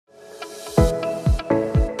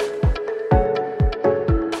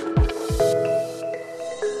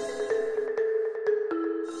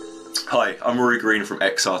I'm Rory Green from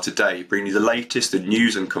XR Today, bringing you the latest in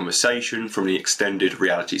news and conversation from the extended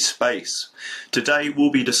reality space. Today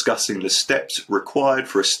we'll be discussing the steps required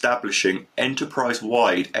for establishing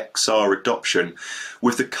enterprise-wide XR adoption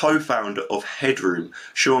with the co-founder of Headroom,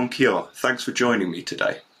 Sean Keogh. Thanks for joining me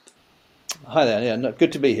today. Hi there,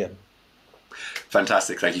 good to be here.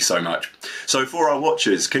 Fantastic, thank you so much. So for our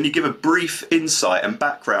watchers, can you give a brief insight and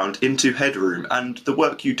background into Headroom and the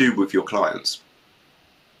work you do with your clients?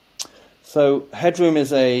 So Headroom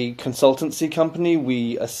is a consultancy company.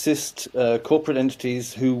 We assist corporate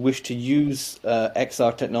entities who wish to use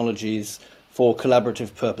XR technologies for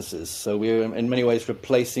collaborative purposes. So we're in many ways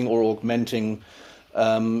replacing or augmenting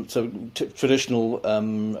traditional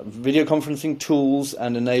video conferencing tools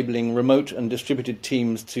and enabling remote and distributed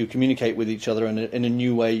teams to communicate with each other in a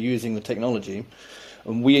new way using the technology.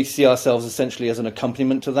 And we see ourselves essentially as an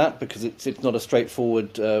accompaniment to that because it's not a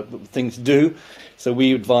straightforward thing to do. So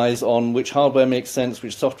we advise on which hardware makes sense,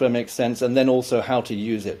 which software makes sense, and then also how to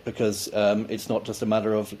use it because it's not just a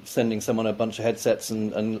matter of sending someone a bunch of headsets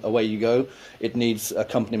and away you go. It needs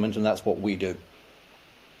accompaniment, and that's what we do.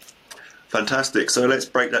 Fantastic. So let's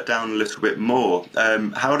break that down a little bit more.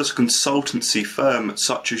 How does a consultancy firm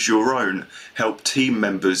such as your own help team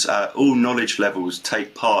members at all knowledge levels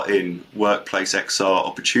take part in workplace XR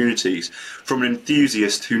opportunities, from an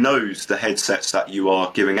enthusiast who knows the headsets that you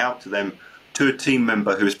are giving out to them to a team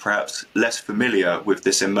member who is perhaps less familiar with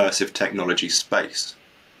this immersive technology space?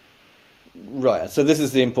 Right, so this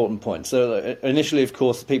is the important point. So initially, of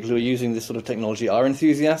course, the people who are using this sort of technology are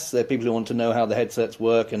enthusiasts. They're people who want to know how the headsets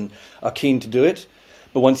work and are keen to do it.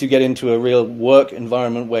 But once you get into a real work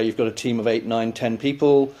environment where you've got a team of 8, 9, 10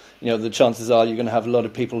 people, the chances are you're going to have a lot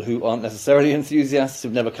of people who aren't necessarily enthusiasts,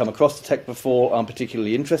 who've never come across the tech before, aren't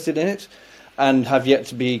particularly interested in it, and have yet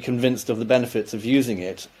to be convinced of the benefits of using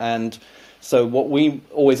it. And so what we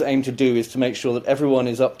always aim to do is to make sure that everyone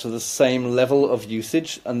is up to the same level of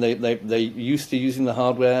usage and they're used to using the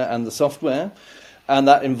hardware and the software. And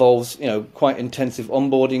that involves, quite intensive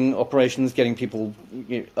onboarding operations, getting people,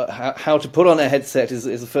 how to put on a headset is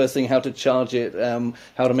the first thing, how to charge it,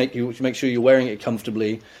 how to make sure you're wearing it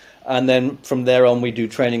comfortably. And then from there on, we do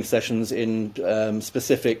training sessions in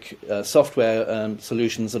specific software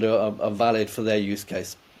solutions that are valid for their use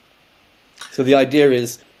case. So the idea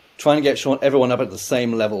is trying to get everyone up at the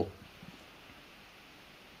same level.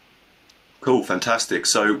 Cool, fantastic.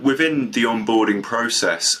 So within the onboarding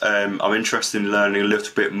process, I'm interested in learning a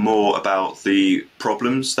little bit more about the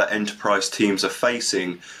problems that enterprise teams are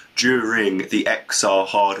facing during the XR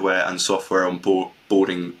hardware and software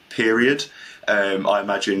onboarding period. I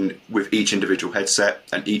imagine with each individual headset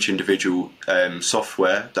and each individual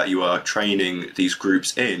software that you are training these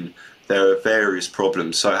groups in, there are various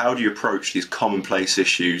problems. So how do you approach these commonplace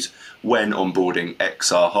issues when onboarding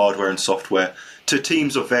XR hardware and software to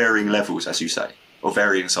teams of varying levels, as you say, or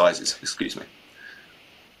varying sizes, excuse me?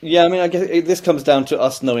 Yeah, I guess this comes down to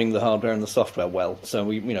us knowing the hardware and the software well. So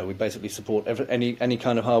we basically support any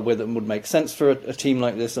kind of hardware that would make sense for a team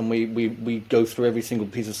like this, and we go through every single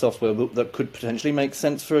piece of software that could potentially make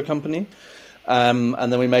sense for a company.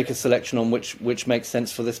 And then we make a selection on which makes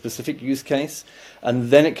sense for this specific use case.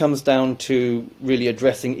 And then it comes down to really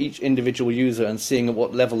addressing each individual user and seeing at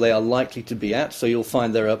what level they are likely to be at. So you'll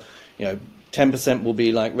find there are, 10% will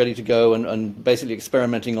be like ready to go and basically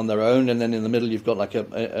experimenting on their own. And then in the middle, you've got like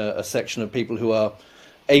a section of people who are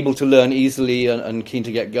able to learn easily and keen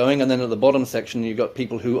to get going. And then at the bottom section, you've got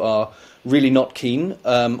people who are really not keen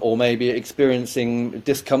or maybe experiencing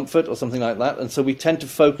discomfort or something like that. And so we tend to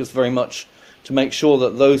focus very much to make sure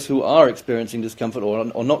that those who are experiencing discomfort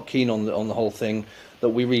or not keen on the whole thing, that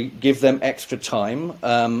we give them extra time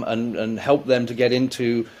and help them to get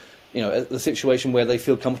into the situation where they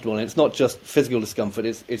feel comfortable. And it's not just physical discomfort;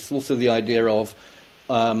 it's also the idea of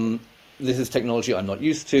this is technology I'm not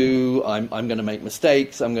used to. I'm going to make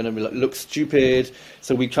mistakes. I'm going to look stupid.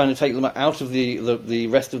 So we try to take them out of the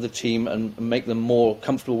rest of the team and make them more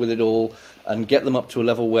comfortable with it all, and get them up to a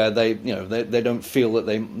level where they don't feel that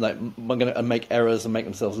they're going to make errors and make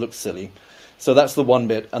themselves look silly. So that's the one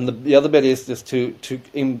bit, and the other bit is just to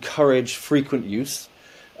encourage frequent use.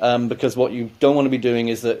 Because what you don't want to be doing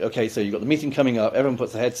is that, okay, so you've got the meeting coming up, everyone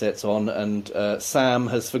puts the headsets on, and Sam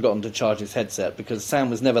has forgotten to charge his headset, because Sam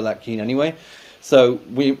was never that keen anyway. So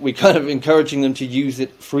we kind of encouraging them to use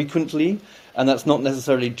it frequently, And that's not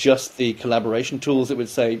necessarily just the collaboration tools. It would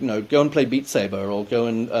say, go and play Beat Saber, or go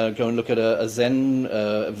and look at a Zen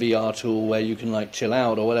VR tool where you can like chill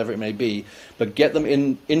out, or whatever it may be. But get them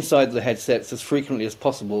inside the headsets as frequently as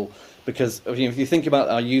possible, because if you think about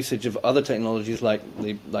our usage of other technologies like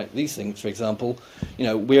these things, for example,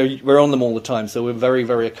 we're on them all the time, so we're very,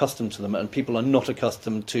 very accustomed to them, and people are not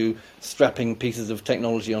accustomed to strapping pieces of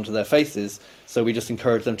technology onto their faces. So we just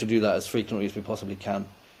encourage them to do that as frequently as we possibly can.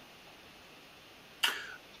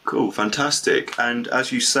 Cool, fantastic. And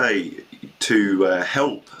as you say, to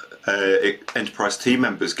help enterprise team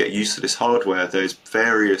members get used to this hardware, there's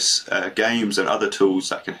various games and other tools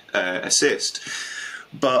that can assist.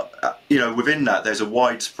 But within that, there's a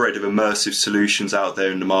wide spread of immersive solutions out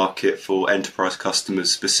there in the market for enterprise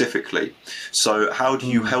customers specifically. So how do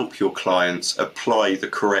you help your clients apply the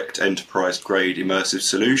correct enterprise-grade immersive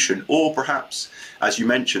solution? Or perhaps, as you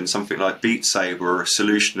mentioned, something like Beat Saber, or a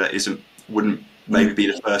solution that wouldn't maybe be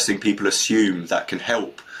the first thing people assume that can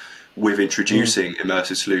help with introducing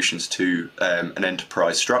immersive solutions to an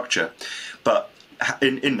enterprise structure. But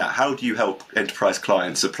in that, how do you help enterprise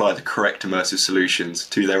clients apply the correct immersive solutions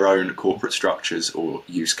to their own corporate structures or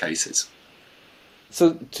use cases?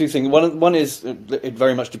 So two things. One is it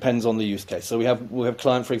very much depends on the use case. So we have a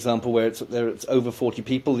client, for example, where it's over 40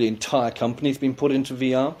 people. The entire company's been put into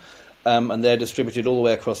VR. And they're distributed all the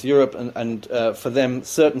way across Europe, and for them,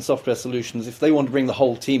 certain software solutions, if they want to bring the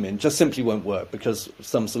whole team in, just simply won't work, because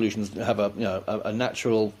some solutions have a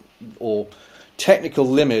natural or technical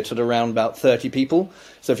limit at around about 30 people.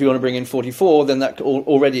 So if you want to bring in 44, then that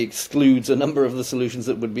already excludes a number of the solutions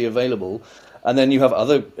that would be available. And then you have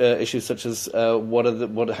other issues such as how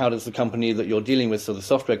does the company that you're dealing with, so the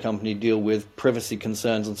software company, deal with privacy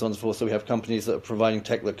concerns and so on and so forth. So we have companies that are providing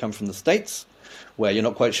tech that come from the States, where you're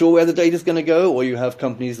not quite sure where the data is going to go, or you have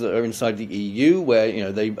companies that are inside the EU,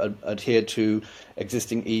 where they adhere to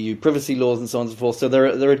existing EU privacy laws and so on and so forth. So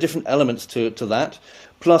there are different elements to that.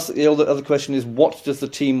 Plus, the other question is, what does the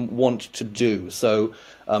team want to do? So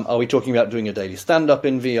are we talking about doing a daily stand-up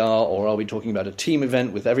in VR, or are we talking about a team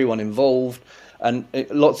event with everyone involved? And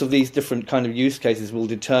lots of these different kind of use cases will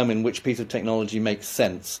determine which piece of technology makes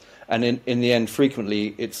sense. And in the end,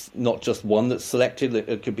 frequently, it's not just one that's selected,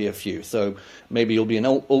 it could be a few. So maybe you'll be in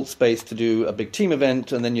alt space to do a big team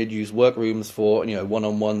event, and then you'd use workrooms for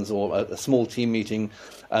one-on-ones or a small team meeting.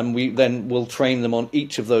 And we then will train them on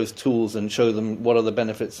each of those tools and show them what are the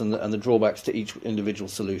benefits and the drawbacks to each individual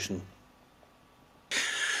solution.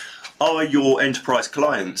 Are your enterprise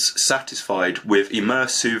clients satisfied with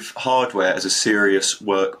immersive hardware as a serious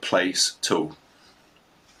workplace tool?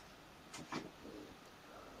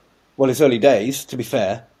 Well, it's early days, to be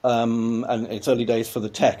fair, and it's early days for the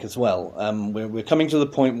tech as well. We're coming to the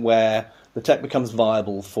point where the tech becomes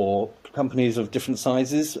viable for companies of different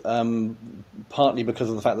sizes, partly because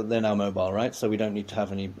of the fact that they're now mobile, right? So we don't need to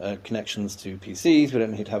have any connections to PCs. We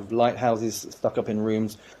don't need to have lighthouses stuck up in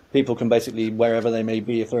rooms. People can basically, wherever they may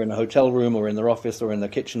be, if they're in a hotel room or in their office or in their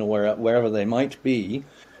kitchen or wherever they might be,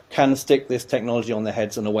 can stick this technology on their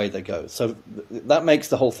heads and away they go. So that makes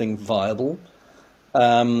the whole thing viable.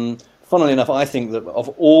 Funnily enough, I think that of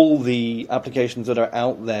all the applications that are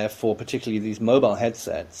out there for particularly these mobile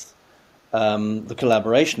headsets, the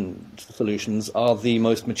collaboration solutions are the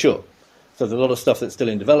most mature. So there's a lot of stuff that's still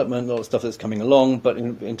in development, a lot of stuff that's coming along, but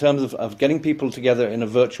in terms of getting people together in a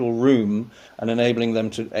virtual room and enabling them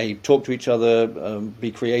to talk to each other,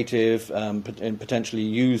 be creative, and potentially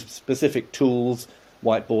use specific tools,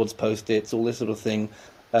 whiteboards, post-its, all this sort of thing,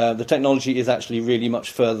 the technology is actually really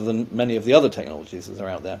much further than many of the other technologies that are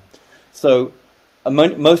out there. So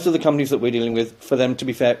most of the companies that we're dealing with, for them, to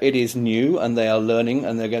be fair, it is new and they are learning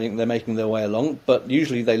and they're making their way along, but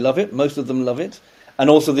usually they love it. Most of them love it. And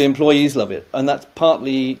also the employees love it. And that's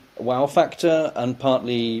partly wow factor and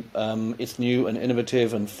partly it's new and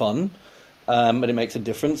innovative and fun, and it makes a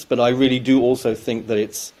difference. But I really do also think that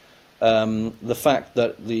it's the fact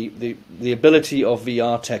that the ability of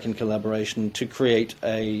VR tech in collaboration to create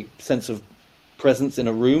a sense of presence in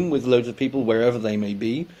a room with loads of people wherever they may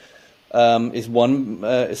be is one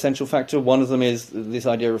essential factor. One of them is this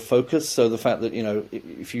idea of focus. So the fact that,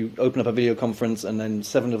 if you open up a video conference and then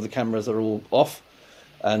 7 of the cameras are all off,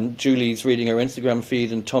 and Julie's reading her Instagram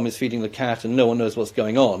feed and Tom is feeding the cat and no one knows what's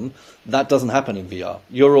going on, that doesn't happen in VR.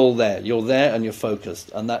 You're all there. You're there and you're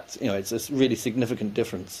focused. And that's, it's a really significant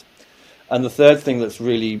difference. And the third thing that's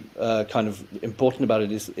really kind of important about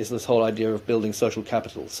it is this whole idea of building social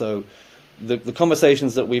capital. So the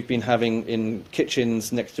conversations that we've been having in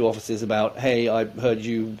kitchens next to offices about, hey, I heard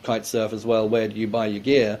you kite surf as well, where do you buy your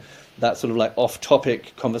gear? That sort of like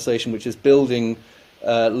off-topic conversation, which is building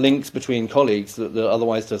links between colleagues that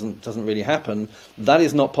otherwise doesn't really happen. That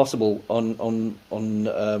is not possible on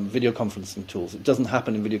video conferencing tools. It doesn't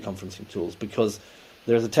happen in video conferencing tools because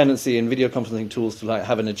there's a tendency in video conferencing tools to like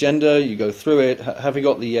have an agenda. You go through it. Have we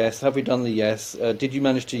got the yes? Have we done the yes? Did you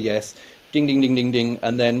manage to yes? Ding, ding, ding, ding, ding.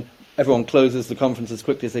 And then everyone closes the conference as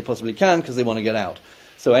quickly as they possibly can because they want to get out.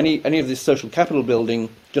 So any of this social capital building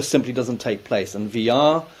just simply doesn't take place. And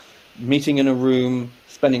VR, meeting in a room,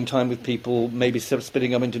 spending time with people, maybe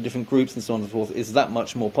splitting up into different groups and so on and so forth, is that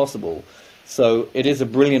much more possible. So it is a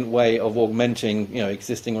brilliant way of augmenting,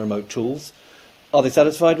 existing remote tools. Are they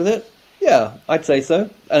satisfied with it? Yeah, I'd say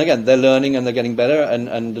so. And again, they're learning and they're getting better,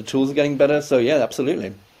 and the tools are getting better. So yeah,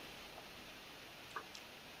 absolutely.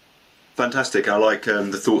 Fantastic. I like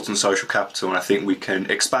the thoughts on social capital, and I think we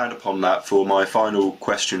can expand upon that for my final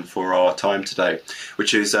question for our time today,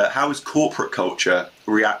 which is how is corporate culture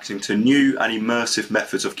reacting to new and immersive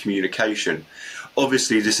methods of communication?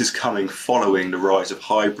 Obviously, this is coming following the rise of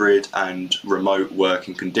hybrid and remote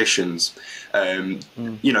working conditions. From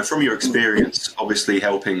your experience, obviously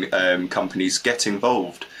helping companies get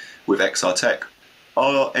involved with XR tech,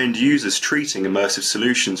 are end users treating immersive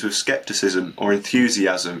solutions with skepticism or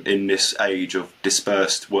enthusiasm in this age of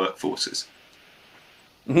dispersed workforces?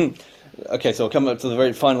 Mm-hmm. Okay, so I'll come up to the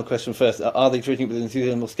very final question first. Are they treating it with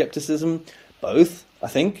enthusiasm or skepticism? Both, I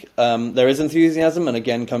think. There is enthusiasm, and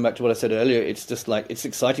again, coming back to what I said earlier, it's just like, it's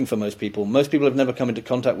exciting for most people. Most people have never come into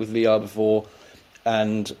contact with VR before,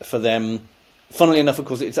 and for them, funnily enough, of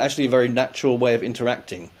course, it's actually a very natural way of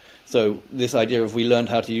interacting. So this idea of we learned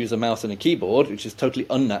how to use a mouse and a keyboard, which is totally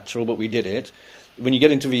unnatural, but we did it. When you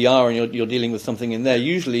get into VR and you're dealing with something in there,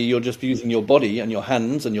 usually you're just using your body and your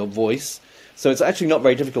hands and your voice. So it's actually not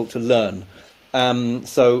very difficult to learn.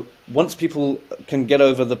 So once people can get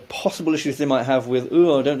over the possible issues they might have with,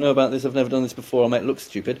 I don't know about this, I've never done this before, I might look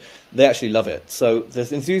stupid, they actually love it. So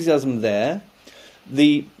there's enthusiasm there.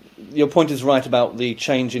 Your point is right about the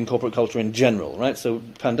change in corporate culture in general, right? So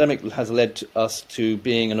pandemic has led us to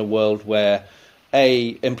being in a world where,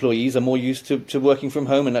 A, employees are more used to working from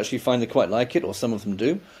home and actually find they quite like it, or some of them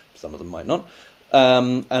do, some of them might not.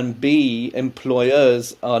 And B,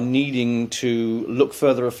 employers are needing to look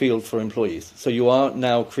further afield for employees. So you are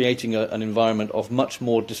now creating an environment of much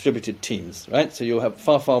more distributed teams, right? So you'll have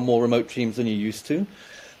far, far more remote teams than you used to.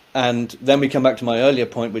 And then we come back to my earlier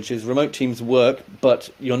point, which is remote teams work, but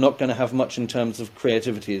you're not going to have much in terms of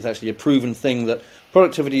creativity. It's actually a proven thing that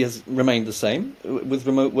productivity has remained the same with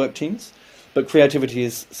remote work teams, but creativity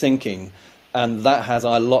is sinking. And that has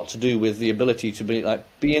a lot to do with the ability to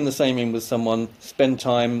be in the same room with someone, spend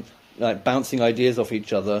time bouncing ideas off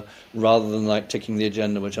each other, rather than ticking the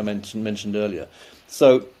agenda, which I mentioned earlier.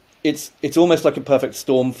 So it's almost like a perfect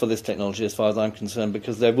storm for this technology, as far as I'm concerned,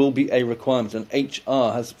 because there will be a requirement, and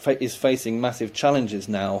HR is facing massive challenges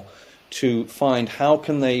now to find how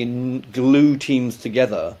can they glue teams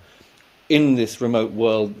together in this remote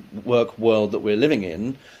work world that we're living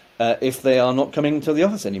in. If they are not coming to the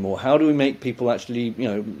office anymore, how do we make people actually,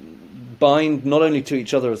 bind not only to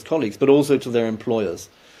each other as colleagues, but also to their employers?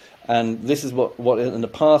 And this is what in the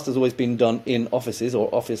past has always been done in offices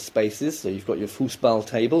or office spaces. So you've got your foosball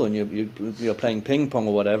table and you're playing ping pong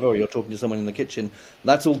or whatever, or you're talking to someone in the kitchen.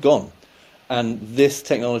 That's all gone. And this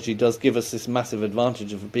technology does give us this massive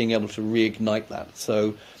advantage of being able to reignite that.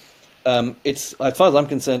 So it's, as far as I'm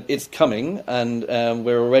concerned, it's coming, and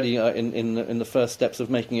we're already in the first steps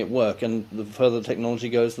of making it work. And the further the technology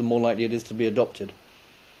goes, the more likely it is to be adopted.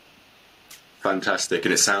 Fantastic.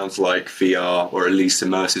 And it sounds like VR, or at least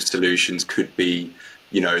immersive solutions, could be,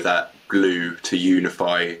 that glue to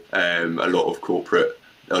unify a lot of corporate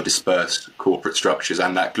or dispersed corporate structures,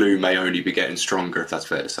 and that glue may only be getting stronger, if that's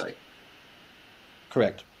fair to say.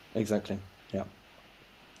 Correct. Exactly. Yeah.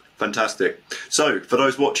 Fantastic. So, for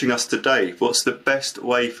those watching us today, what's the best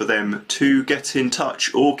way for them to get in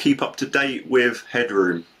touch or keep up to date with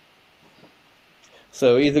Headroom?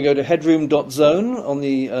 So either go to headroom.zone on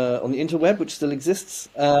the interweb, which still exists,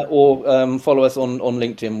 or follow us on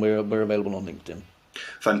LinkedIn. We're available on LinkedIn.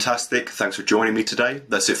 Fantastic. Thanks for joining me today.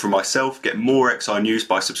 That's it from myself. Get more XR news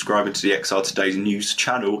by subscribing to the XR Today's news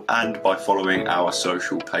channel and by following our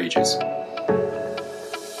social pages.